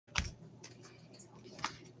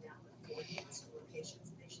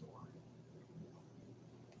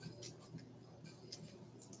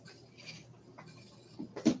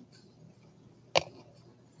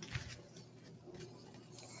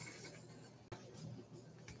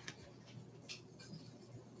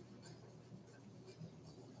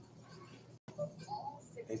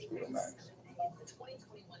HBO Max.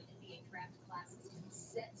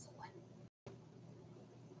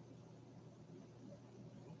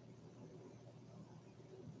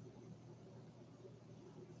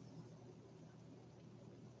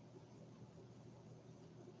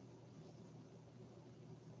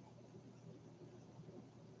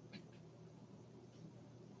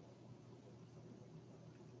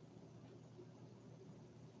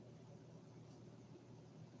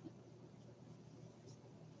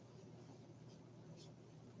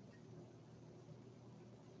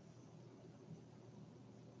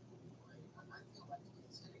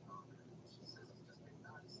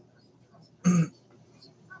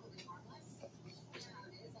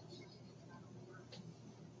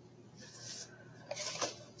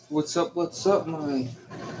 What's up, my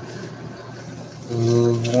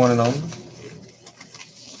one and only?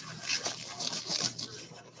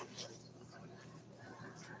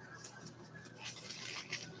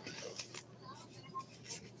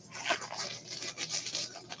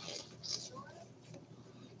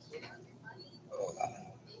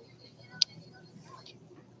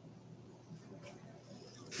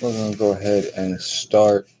 We're going to go ahead and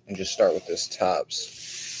start with this Topps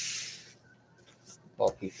while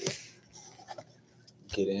people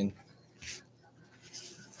get in.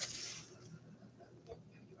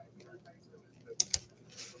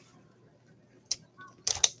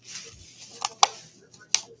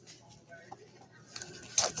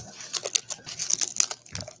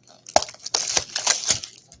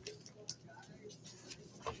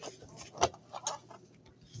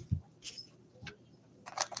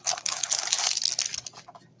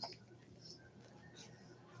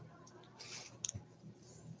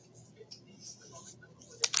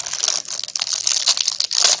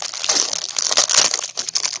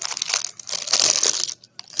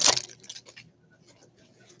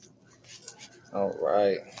 All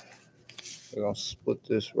right. We're going to split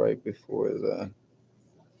this right before the...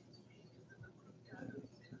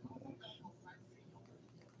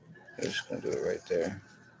 I'm just going to do it right there.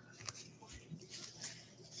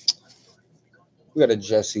 We got a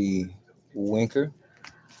Jesse Winker,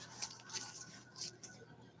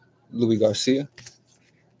 Louis Garcia,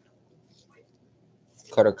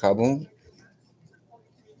 Carter Kaboom,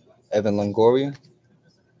 Evan Longoria,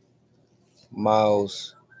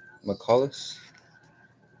 Miles McCullis,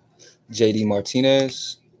 JD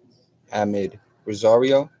Martinez, Ahmed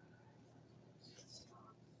Rosario,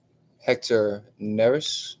 Hector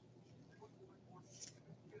Neris,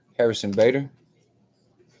 Harrison Bader,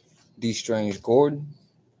 D. Strange Gordon,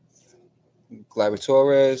 Gleyber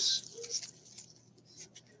Torres,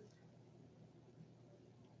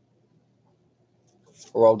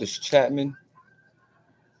 Aroldis Chapman,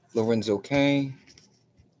 Lorenzo Cain,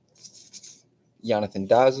 Jonathan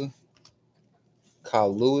Daza,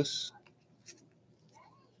 Kyle Lewis,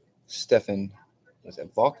 Stephen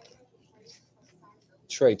Vogt,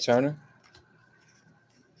 Trey Turner,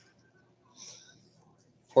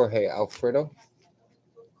 Jorge Alfredo,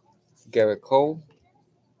 Garrett Cole,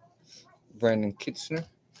 Brandon Kitzner,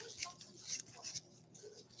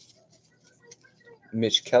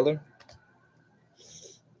 Mitch Keller,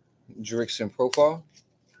 Jurickson Profile.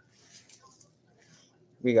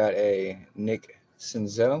 We got a Nick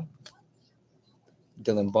Senzel,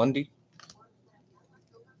 Dylan Bundy,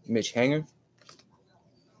 Mitch Hanger,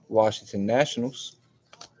 Washington Nationals,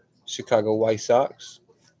 Chicago White Sox,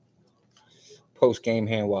 post-game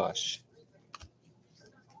hand wash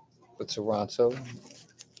for Toronto.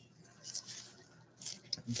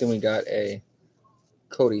 Then we got a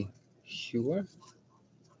Cody Hewer,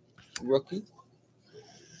 rookie,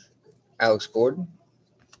 Alex Gordon,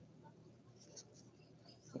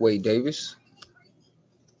 Wade Davis,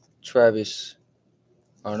 Travis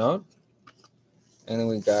Arnaud, and then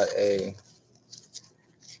we got a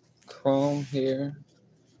Chrome here,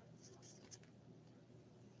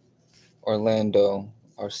 Orlando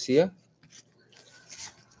Arcia,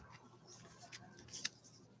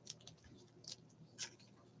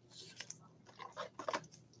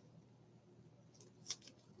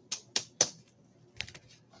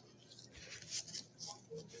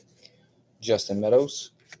 Justin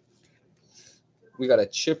Meadows. We got a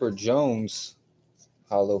Chipper Jones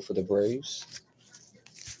hollow for the Braves.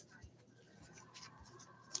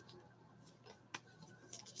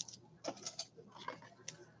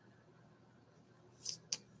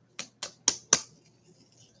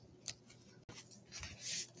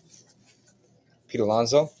 Pete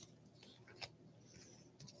Alonso,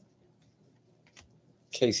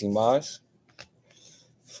 Casey Mize,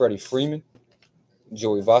 Freddie Freeman,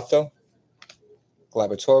 Joey Votto,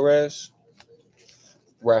 Gleyber Torres,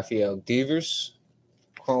 Rafael Devers,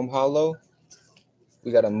 Chrome Hollow.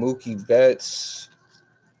 We got a Mookie Betts.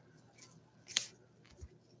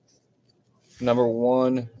 Number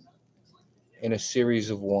 1 in a series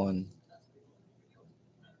of 1.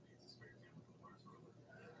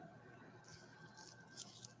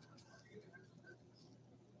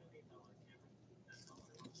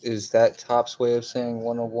 Is that Top's way of saying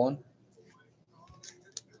 101?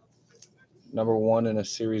 Number 1 in a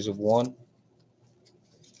series of 1?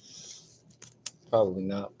 Probably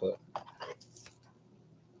not, but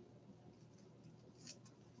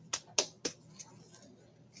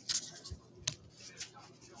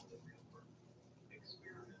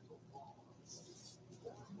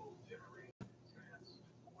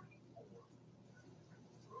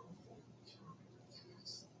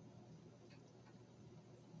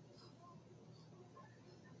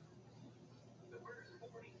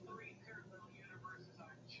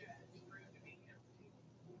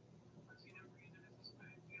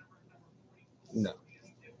no.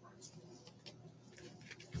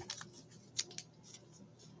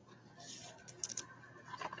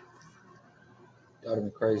 That would have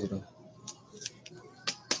been crazy, though.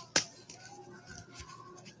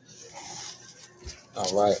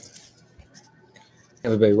 All right.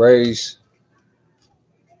 Everybody Rays.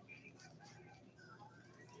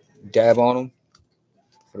 Dab on them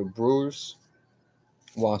for the Brewers.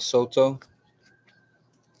 Juan Soto.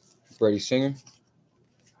 Brady Singer.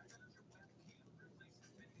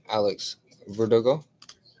 Alex Verdugo.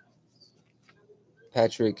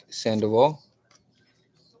 Patrick Sandoval.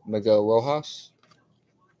 Miguel Rojas.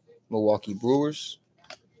 Milwaukee Brewers.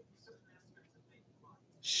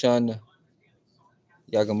 Shun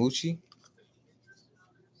Yagamuchi.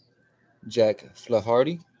 Jack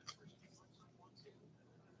Flaherty.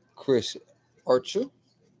 Chris Archer.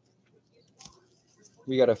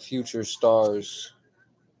 We got a Future Stars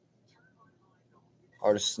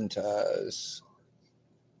Artisan Taz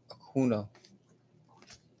Acuna.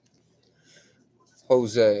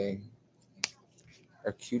 Jose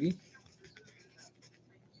Arcuti.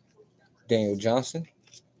 Daniel Johnson.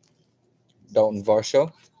 Dalton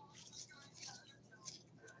Varsho.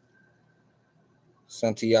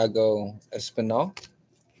 Santiago Espinal.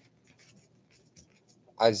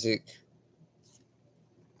 Isaac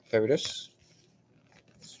Paredes.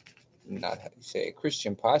 Not how you say it.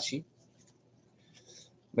 Christian Pachi.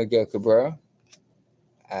 Miguel Cabrera.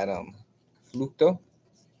 Adam Flucto.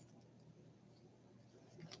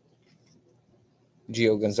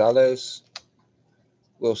 Gio Gonzalez.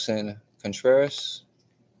 Wilson Contreras.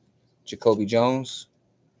 Jacoby Jones.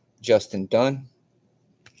 Justin Dunn.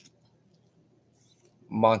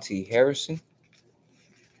 Monty Harrison.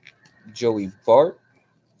 Joey Bart.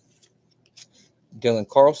 Dylan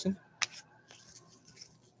Carlson.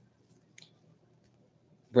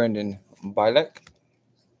 Brendan Bilek.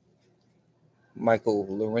 Michael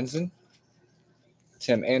Lorenzen.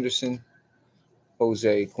 Tim Anderson.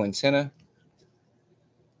 Jose Quintana.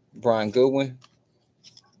 Brian Goodwin.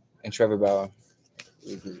 And Trevor Bauer.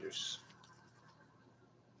 Leaders.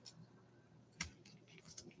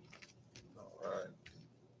 All right.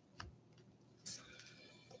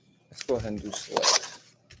 Let's go ahead and do select.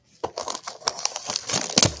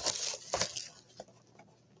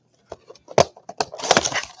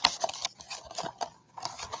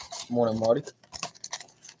 Morning, Marty.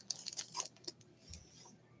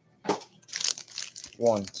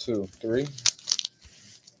 1, 2, 3.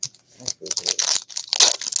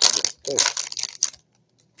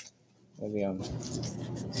 Maybe I'm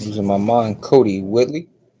losing my mind. Cody Whitley.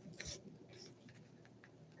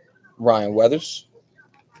 Ryan Weathers.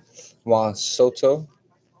 Juan Soto.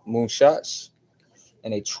 Moonshots.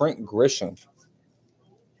 And a Trent Grisham.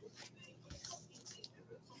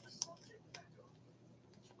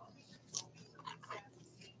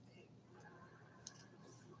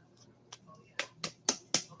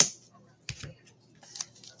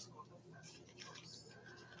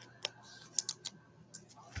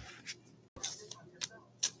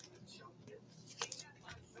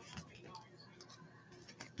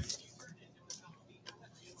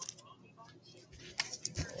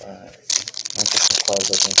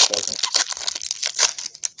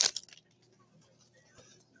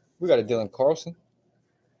 We got a Dylan Carlson.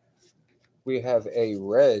 We have a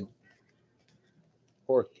red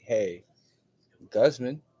Jorge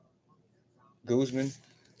Guzman,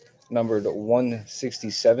 numbered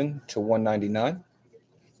 167 to 199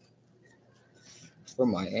 for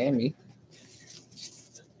Miami.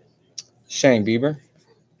 Shane Bieber.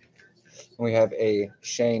 We have a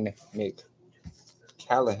Shane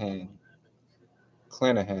McClanahan,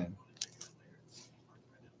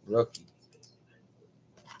 rookie.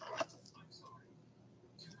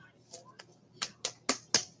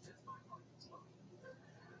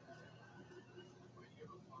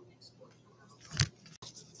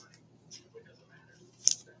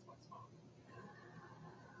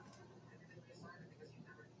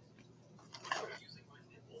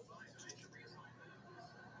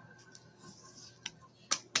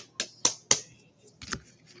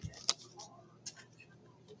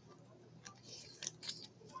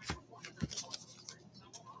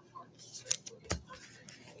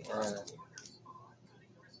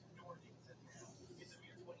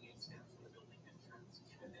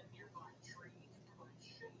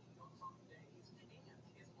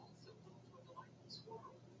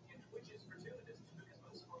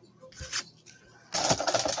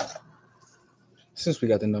 Since we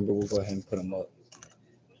got the number, we'll go ahead and put them up.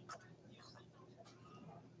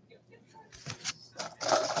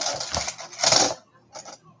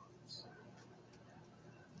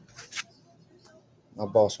 My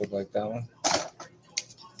boss would like that one.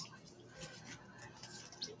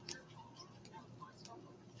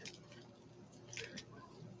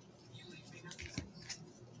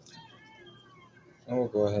 And we'll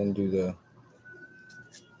go ahead and do the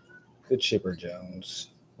Chipper Jones.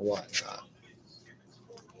 Why not?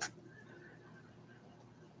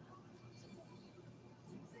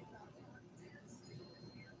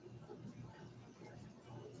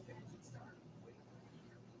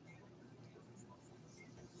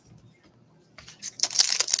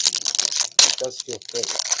 It does feel fit.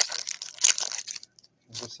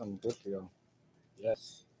 Is there something good for y'all?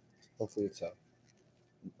 Yes. Hopefully it's a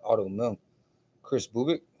auto mill. Chris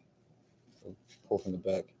Bubik. Pull from the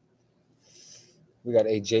back. We got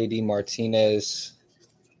a JD Martinez,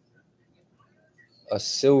 a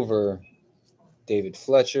silver David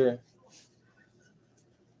Fletcher,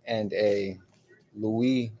 and a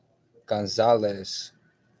Luis Gonzalez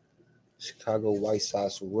Chicago White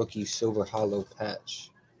Sox rookie silver hollow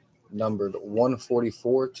patch, numbered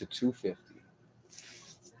 144 to 250.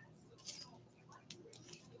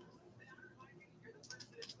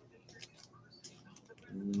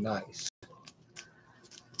 Nice.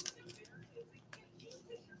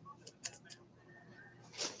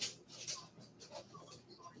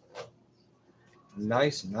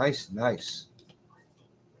 Nice.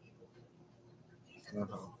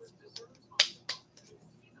 Uh-huh.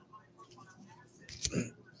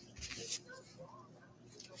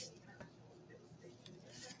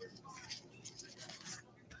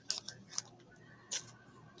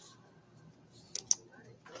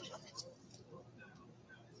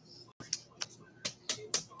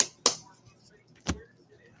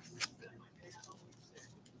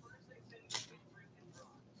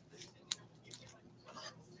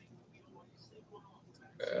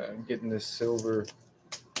 I'm getting this silver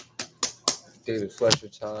David Fletcher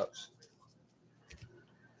tops.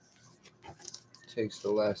 Takes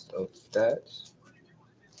the last of that.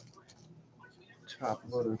 Top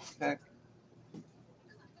loader pack.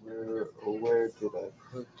 Where did I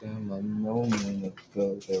put them a moment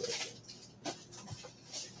ago? There we go.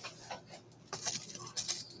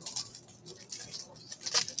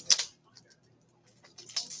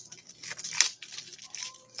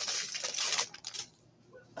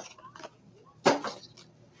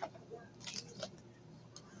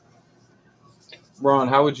 Ron,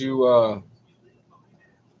 how would you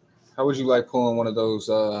like pulling one of those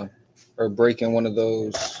or breaking one of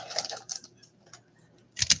those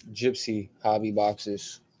gypsy hobby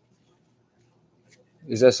boxes?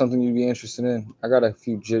 Is that something you'd be interested in? I got a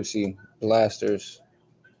few gypsy blasters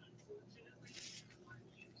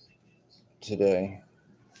today,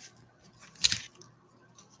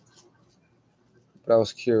 but I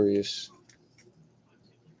was curious.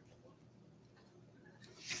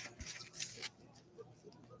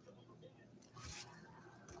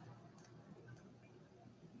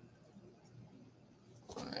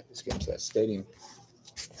 All right, let's get into that stadium.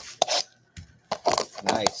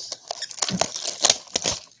 Nice.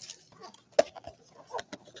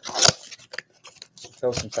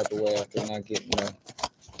 Felt some type of way after not getting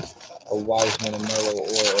a Wiseman, a Melo, or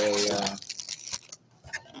a.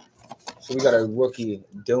 So we got a rookie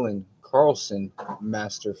Dylan Carlson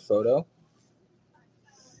master photo.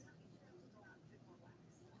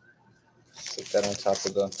 Stick that on top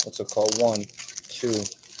of the, what's it called? 1, 2,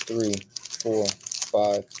 3, 4,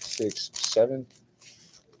 5, 6, 7.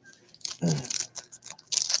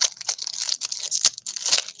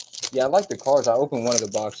 Yeah, I like the cards. I opened one of the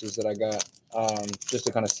boxes that I got just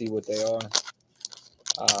to kind of see what they are.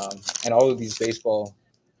 And all of these baseball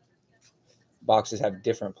boxes have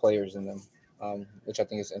different players in them, which I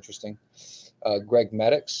think is interesting. Greg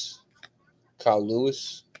Maddux, Kyle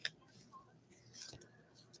Lewis,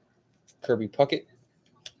 Kirby Puckett,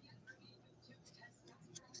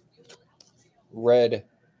 Red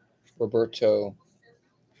Roberto,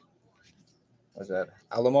 what's that?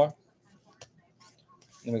 Alomar.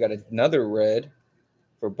 Then we got another red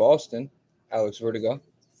for Boston, Alex Vertigo.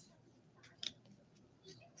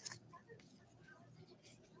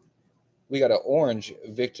 We got an orange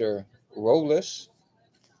Victor Robles,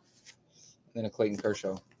 and then a Clayton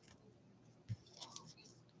Kershaw.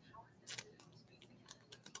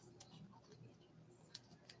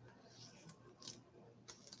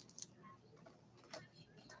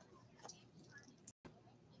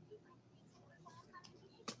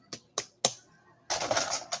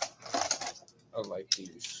 like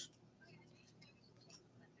these.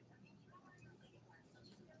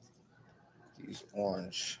 These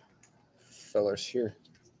orange fellers here.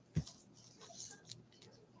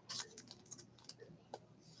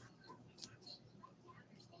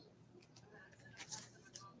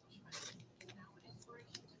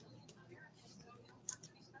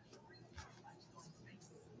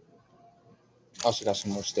 Also got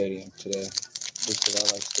some more Stadium today. Just because I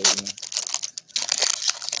like Stadium.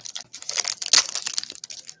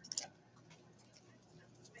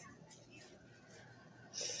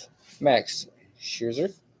 Max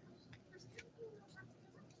Scherzer.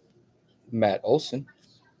 Matt Olson.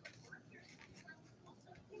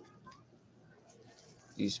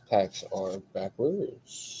 These packs are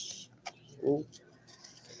backwards. Ooh.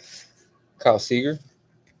 Kyle Seager.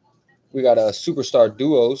 We got a superstar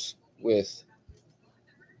duos with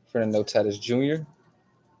Fernando Tatis Jr.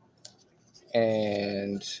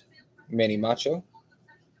 and Manny Machado.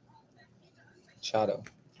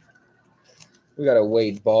 We got a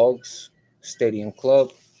Wade Boggs Stadium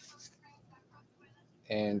Club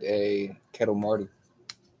and a Kettle Marty.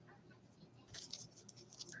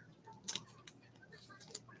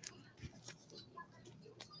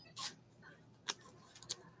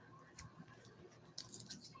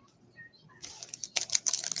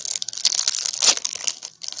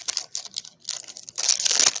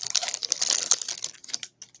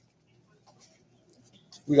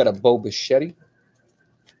 We got a Bo Bichetti,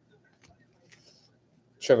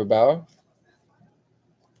 Trevor Bauer,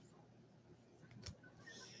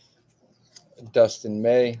 Dustin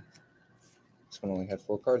May. This one only had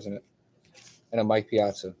 4 cards in it. And a Mike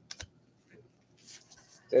Piazza.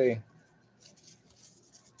 They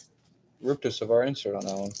ripped us of our insert on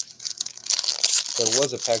that one. There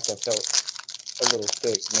was a pack that felt a little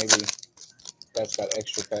thick. Maybe that's got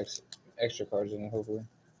extra cards in it, hopefully.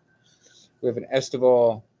 We have an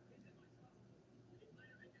Esteval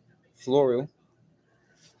Floral.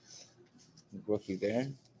 Rookie there.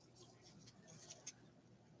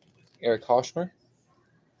 Eric Hosmer.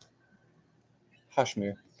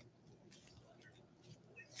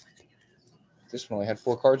 This one only had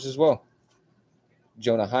 4 cards as well.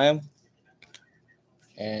 Jonah Heim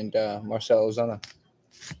and Marcell Ozuna.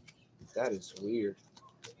 That is weird.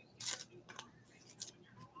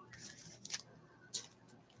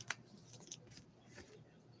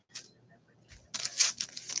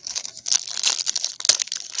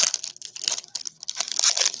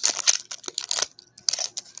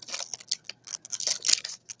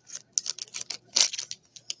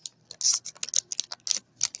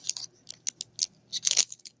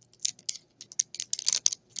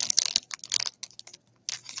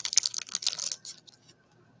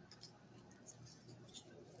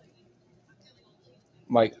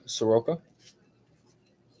 Mike Soroka,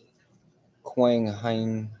 Kwang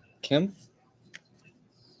Hein Kim.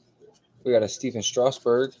 We got a Stephen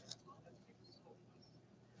Strasburg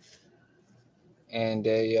and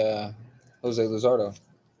a Jose Luzardo.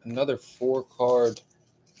 Another 4-card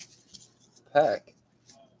pack.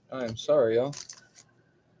 I am sorry, y'all.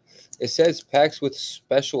 It says packs with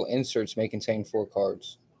special inserts may contain 4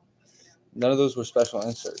 cards. None of those were special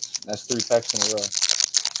inserts. That's 3 packs in a row.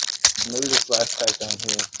 Maybe this last pack down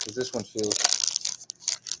here, because this one feels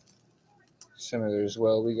similar as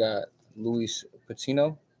well. We got Luis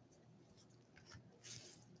Patino,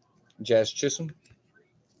 Jazz Chisholm.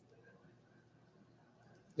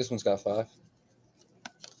 This one's got 5.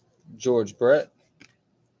 George Brett,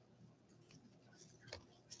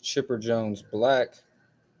 Chipper Jones Black,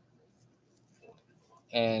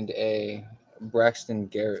 and a Braxton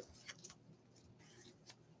Garrett.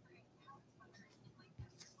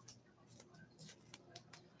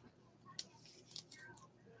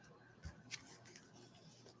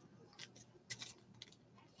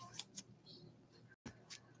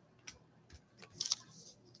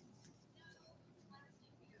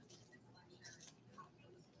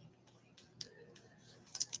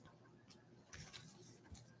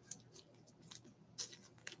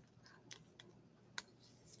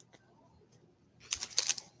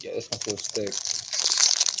 Yeah, this one feels thick.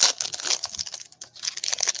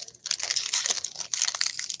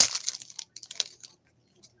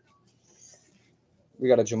 We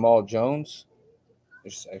got a Jamal Jones.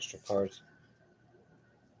 There's extra cards.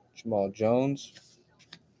 Jamal Jones.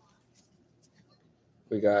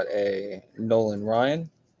 We got a Nolan Ryan.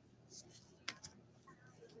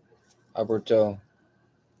 Alberto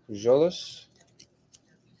Pujolas.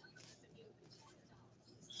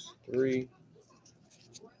 3.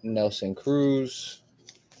 Nelson Cruz.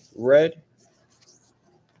 Red.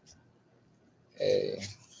 A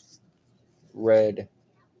red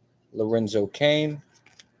Lorenzo Cain.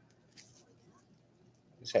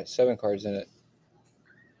 This had 7 cards in it.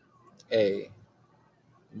 A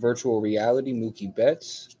virtual reality Mookie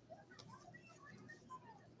Betts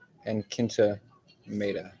and Kenta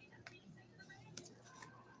Maeda.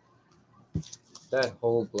 That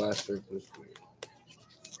whole blaster was weird.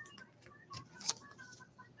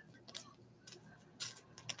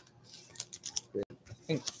 I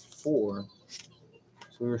think 4.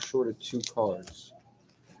 So we were short of 2 cards.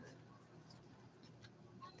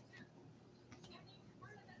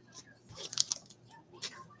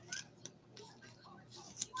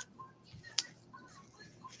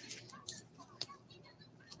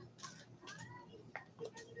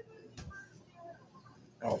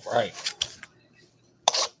 All right.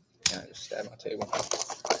 Yeah, I just stabbed my table.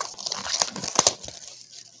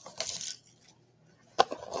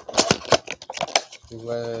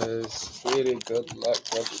 Let's get it. Good luck.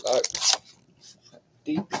 Good luck.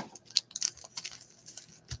 Deep.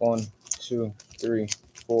 1, 2, 3,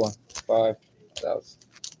 4, 5. That's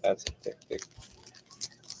a thick.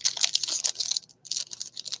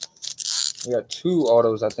 We got 2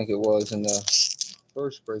 autos, I think it was, in the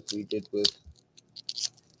first break we did with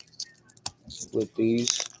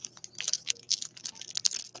these.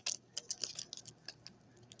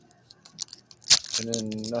 And then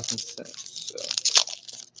nothing since. So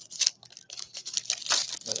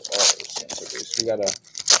no autos since. We got a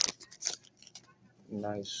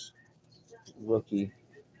nice rookie.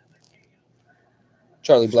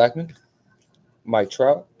 Charlie Blackmon, Mike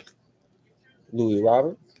Trout, Louis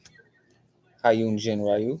Robert, Hyun Jin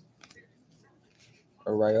Ryu,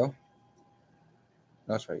 or Ryo. No,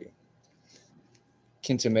 that's Ryu.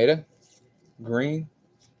 Kenta Maeda, green.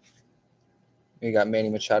 We got Manny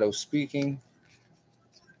Machado speaking,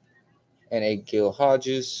 and a Gil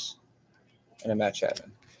Hodges, and a Matt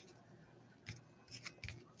Chapman.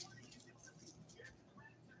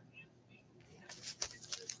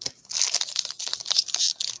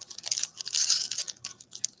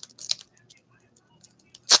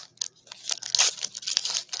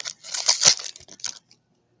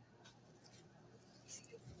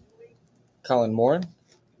 Colin Moran,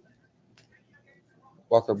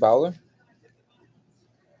 Walker Bowler,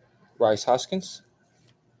 Rice Hoskins,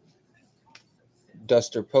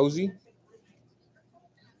 Duster Posey.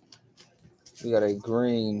 We got a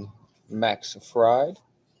green Max Fried,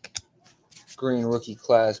 green rookie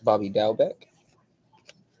class Bobby Dalbec,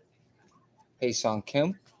 Ha-Seong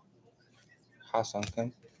Kim,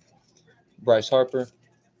 Bryce Harper,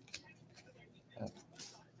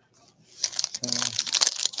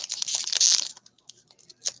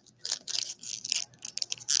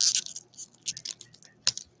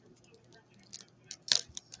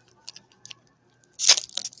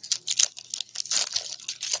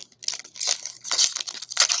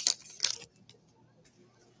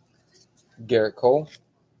 Garrett Cole,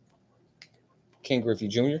 King Griffey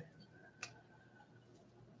Jr.,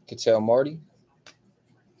 Ketel Marty.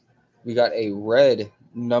 We got a red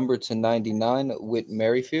number /99 Whit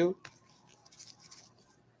Merrifield,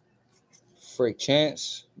 Frank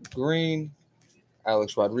Chance, green,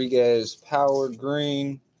 Alex Rodriguez, powered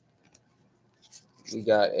green. We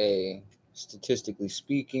got a statistically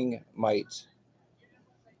speaking Mike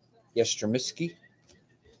Yastrzemski,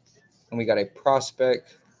 and we got a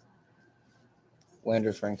prospect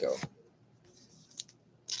Wander Franco.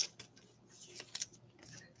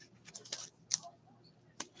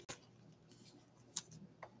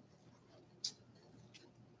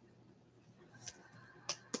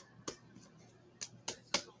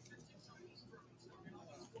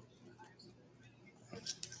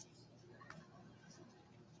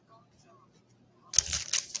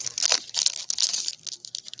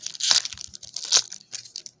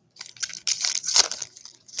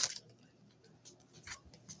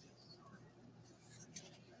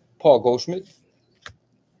 Paul Goldschmidt,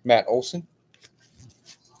 Matt Olson,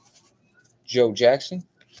 Joe Jackson,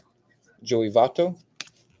 Joey Votto,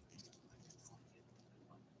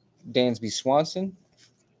 Dansby Swanson,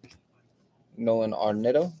 Nolan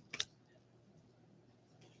Arnetto,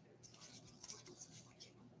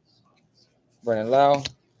 Brennan Lau,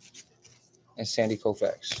 and Sandy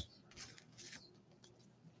Koufax.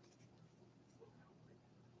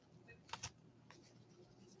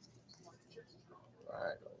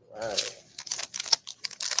 All right.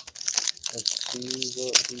 Let's see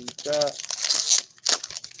what we got.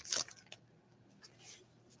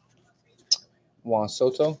 Juan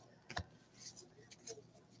Soto,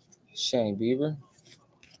 Shane Bieber,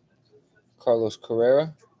 Carlos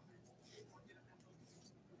Carrera.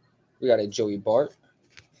 We got a Joey Bart,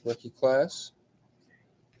 rookie class.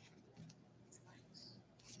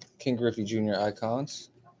 King Griffey Jr.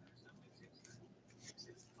 Icons.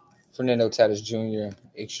 Fernando Tatis Jr.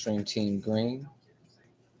 Extreme Team Green.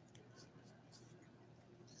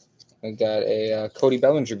 We got a Cody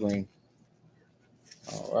Bellinger green.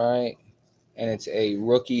 All right. And it's a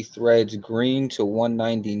Rookie Threads green to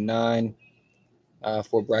 199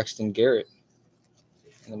 for Braxton Garrett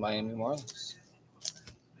and the Miami Marlins.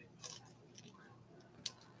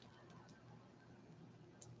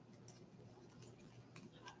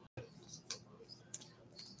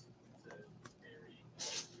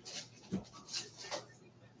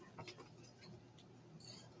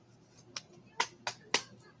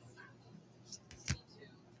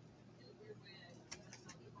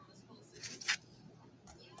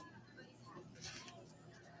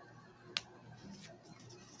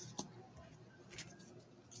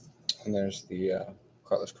 And there's the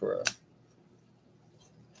Carlos Correa.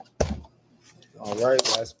 All right,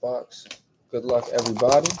 last box. Good luck,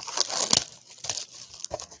 everybody.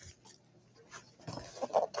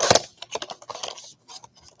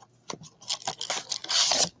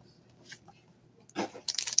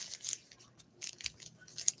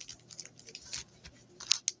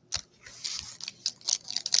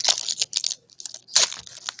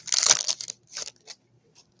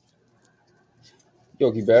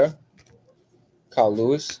 Yogi Berra, Kyle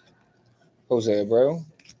Lewis, Jose Abreu,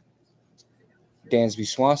 Dansby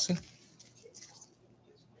Swanson,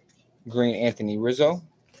 green Anthony Rizzo,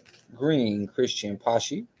 green Christian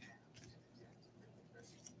Pache,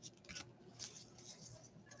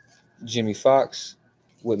 Jimmy Fox,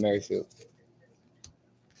 Whit Merrifield.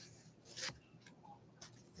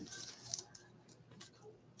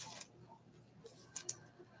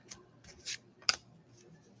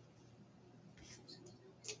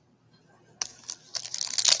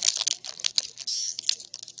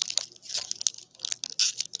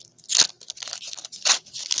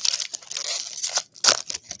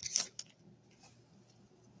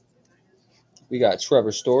 We got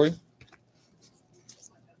Trevor Story,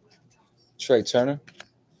 Trey Turner,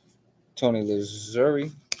 Tony Lazzeri,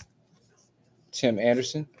 Tim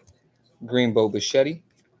Anderson, green Bo Bichetti,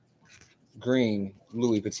 green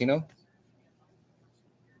Louis Patino,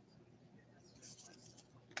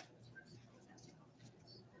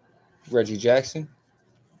 Reggie Jackson,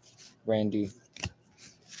 Randy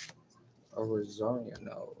Rosario,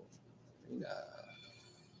 no, nah.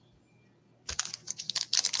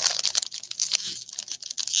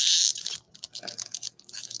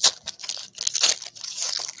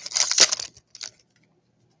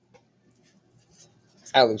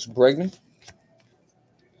 Alex Bregman,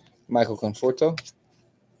 Michael Conforto,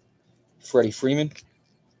 Freddie Freeman,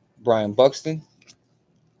 Brian Buxton,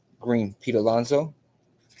 green Pete Alonso,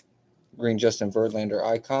 green Justin Verlander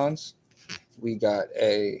icons. We got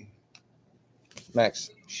a Max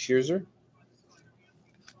Scherzer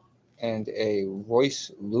and a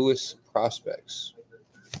Royce Lewis prospects.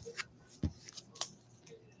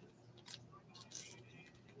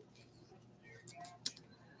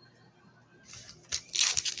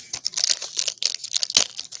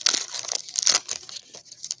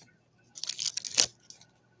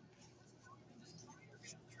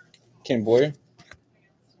 Ken Boyer,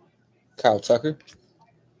 Kyle Tucker,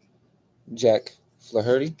 Jack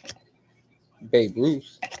Flaherty, Babe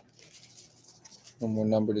Ruth, one more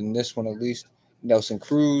numbered in this one at least, Nelson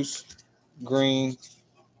Cruz, green.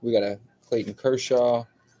 We got a Clayton Kershaw,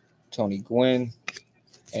 Tony Gwynn,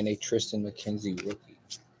 and a Tristan McKenzie rookie.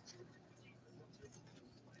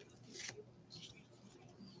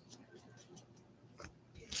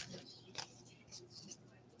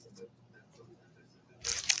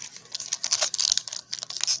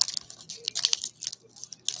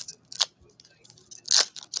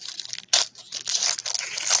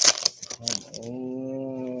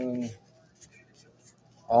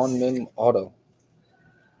 On-men auto.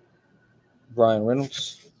 Brian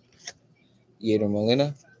Reynolds, Yadier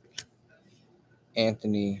Molina,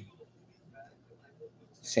 Anthony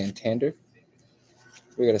Santander.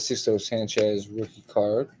 We got a Sixto Sanchez rookie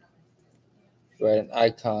card. Right, an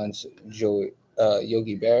Icons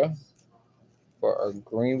Yogi Berra. For our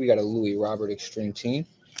green, we got a Louis Robert Extreme Team.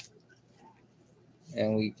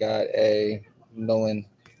 And we got a Nolan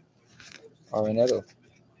Arenado.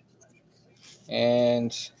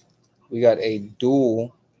 And we got a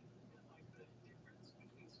dual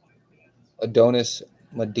Adonis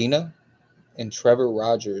Medina and Trevor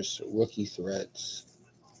Rogers rookie threads.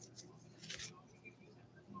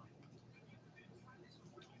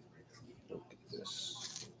 Look at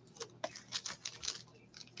this.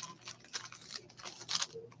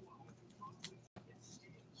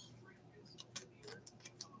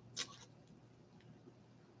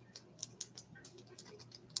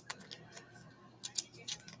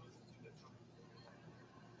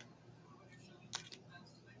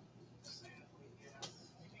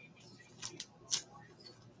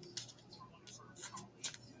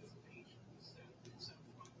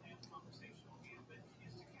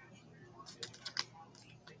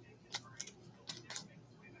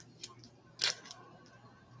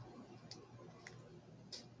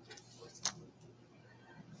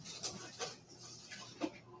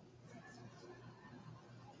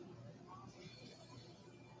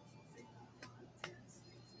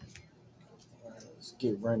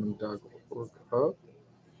 Get random dog org up.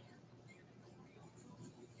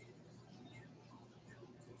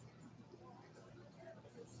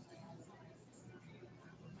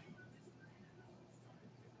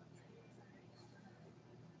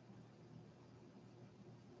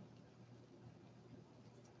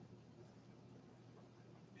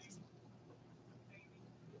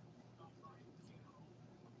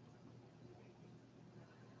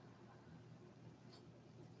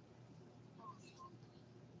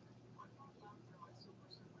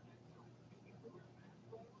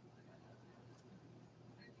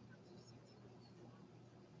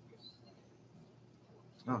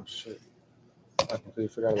 Oh shit! I completely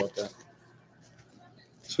forgot about that.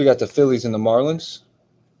 So we got the Phillies and the Marlins.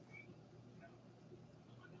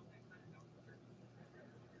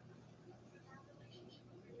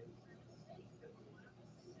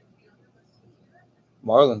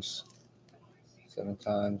 Marlins 7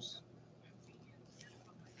 times.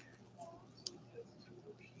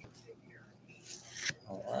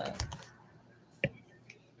 All right.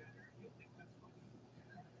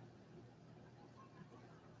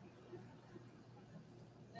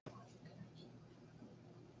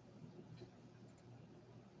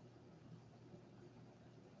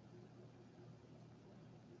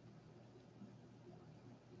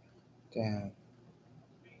 Damn.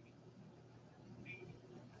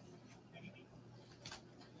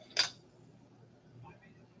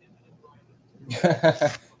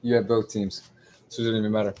 You have both teams, so it doesn't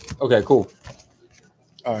even matter. Okay, cool.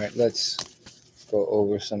 All right, let's go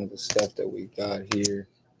over some of the stuff that we got here.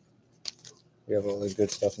 We have all the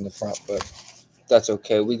good stuff in the front, but that's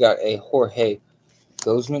okay. We got a Jorge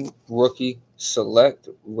Guzman rookie select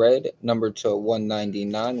red number to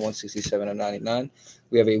 199, 167 of 99.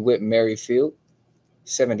 We have a Whit Merrifield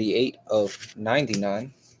 78 of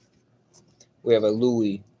 99. We have a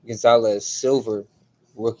Louis Gonzalez silver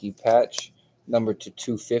rookie patch number to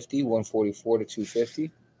 250, 144 to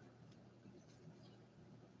 250.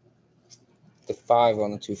 The 5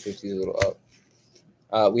 on the 250 is a little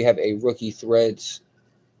up. We have a rookie threads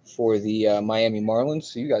for the Miami Marlins.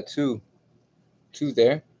 So you got two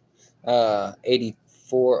there.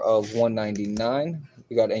 84 of 199.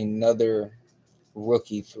 We got another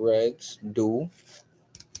rookie threads duel.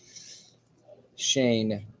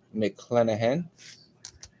 Shane McClanahan,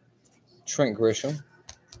 Trent Grisham,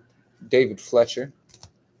 David Fletcher,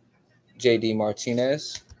 JD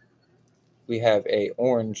Martinez. We have a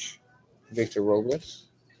orange Victor Robles,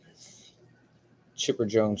 Chipper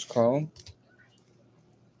Jones Chrome,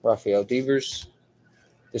 Rafael Devers.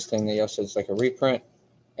 This thing they also said is like a reprint.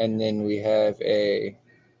 And then we have a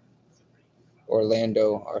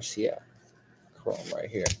Orlando Arcia Chrome right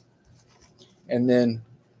here. And then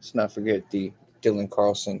let's not forget the Dylan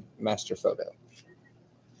Carlson master photo.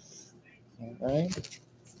 All right.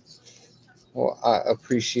 Well, I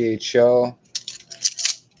appreciate y'all.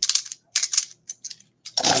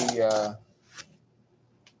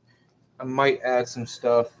 I might add some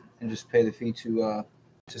stuff and just pay the fee to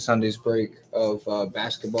Sunday's break of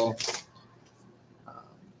basketball.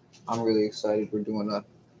 I'm really excited. We're doing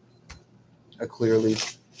a clearly,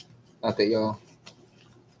 not that y'all.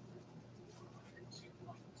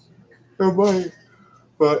 Oh boy,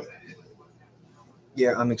 but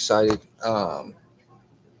yeah, I'm excited.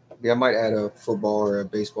 Yeah, I might add a football or a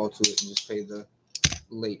baseball to it and just pay the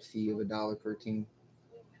late fee of $1 per team.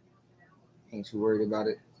 Ain't too worried about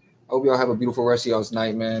it. I hope y'all have a beautiful rest of y'all's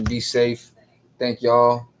night, man. Be safe. Thank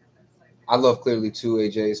y'all. I love Clearly too,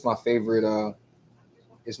 AJ. It's my favorite.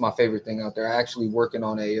 It's my favorite thing out there. I actually working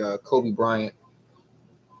on a Kobe Bryant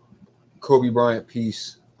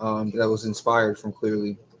piece that was inspired from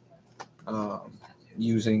Clearly,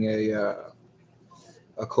 using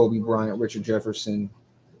a Kobe Bryant, Richard Jefferson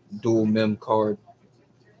dual mem card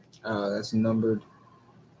that's numbered,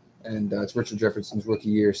 and it's Richard Jefferson's rookie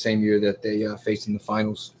year, same year that they faced in the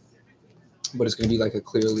finals. But it's going to be like a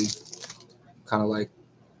Clearly, kind of like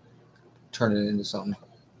turning it into something.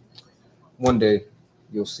 One day,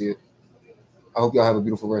 you'll see it. I hope y'all have a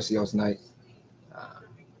beautiful rest of y'all's night.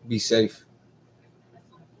 Be safe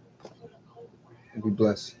and be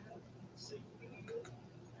blessed.